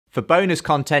For bonus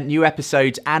content, new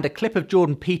episodes, and a clip of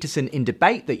Jordan Peterson in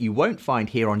debate that you won't find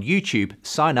here on YouTube,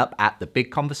 sign up at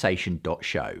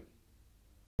thebigconversation.show.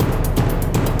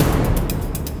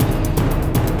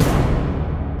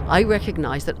 I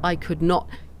recognised that I could not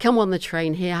come on the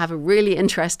train here, have a really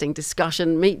interesting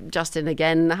discussion, meet Justin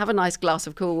again, have a nice glass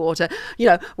of cool water,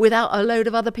 without a load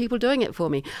of other people doing it for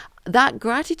me. That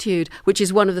gratitude, which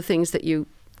is one of the things that you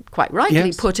quite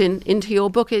rightly put into your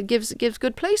book, it gives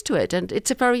good place to it, and it's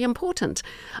very important.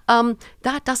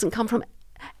 That doesn't come from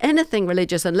anything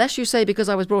religious, unless you say because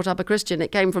I was brought up a Christian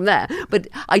it came from there, but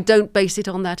I don't base it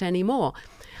on that anymore.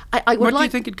 What do you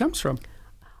think it comes from?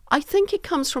 I think it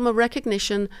comes from a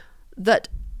recognition that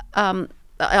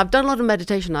I've done a lot of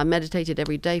meditation. I've meditated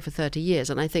every day for 30 years,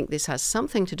 and I think this has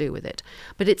something to do with it.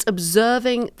 But it's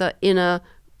observing the inner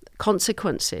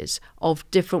consequences of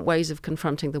different ways of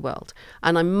confronting the world.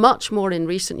 And I'm much more in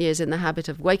recent years in the habit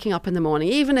of waking up in the morning,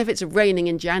 even if it's raining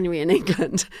in January in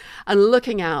England, and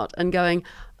looking out and going,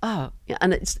 oh,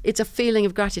 and it's a feeling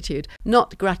of gratitude,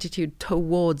 not gratitude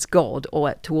towards God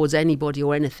or towards anybody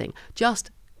or anything,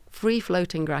 just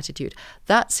free-floating gratitude.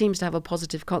 That seems to have a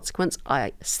positive consequence.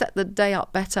 I set the day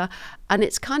up better, and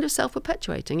it's kind of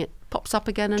self-perpetuating. It pops up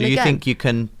again and again. Do you think you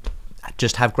can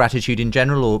just have gratitude in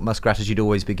general, or must gratitude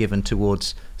always be given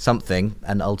towards something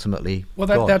and ultimately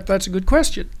God? That's a good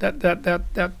question.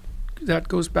 That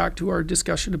goes back to our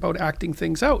discussion about acting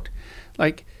things out.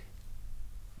 Like,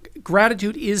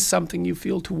 gratitude is something you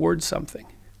feel towards something.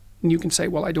 And you can say,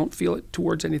 well, I don't feel it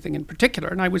towards anything in particular.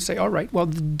 And I would say, all right, well,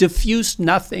 the diffuse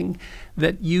nothing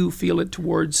that you feel it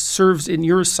towards serves in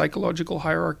your psychological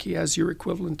hierarchy as your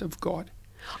equivalent of God.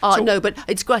 No, but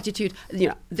it's gratitude.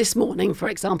 This morning, for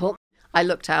example, I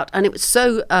looked out and it was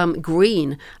so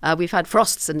green. We've had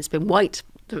frosts and it's been white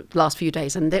the last few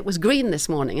days, and it was green this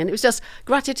morning, and it was just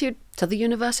gratitude to the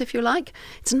universe, if you like.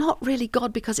 It's not really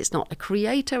God because it's not a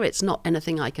creator. It's not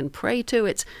anything I can pray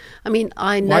to.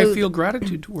 I know. Why feel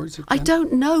gratitude towards it then? I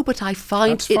don't know, but I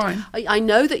find That's fine. I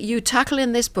know that you tackle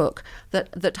in this book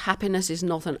that happiness is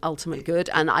not an ultimate good,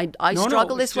 and I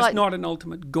struggle this it's just not an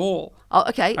ultimate goal. Oh,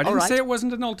 okay, I didn't say it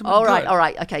wasn't an ultimate all good. All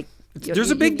right, okay.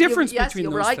 There's a big difference between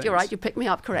those things. You're right. You picked me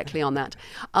up correctly on that.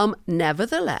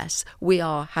 Nevertheless, we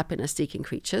are happiness-seeking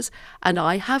creatures, and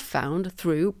I have found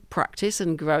through practice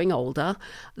and growing older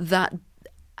that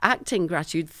acting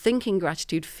gratitude, thinking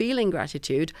gratitude, feeling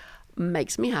gratitude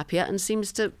makes me happier and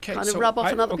seems to rub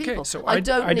off on other people. So I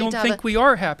don't think we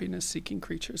are happiness-seeking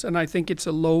creatures, and I think it's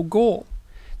a low goal.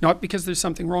 Not because there's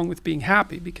something wrong with being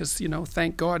happy, because,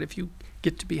 thank God if you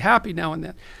get to be happy now and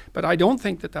then. But I don't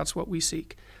think that that's what we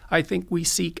seek. I think we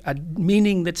seek a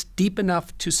meaning that's deep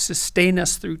enough to sustain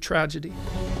us through tragedy.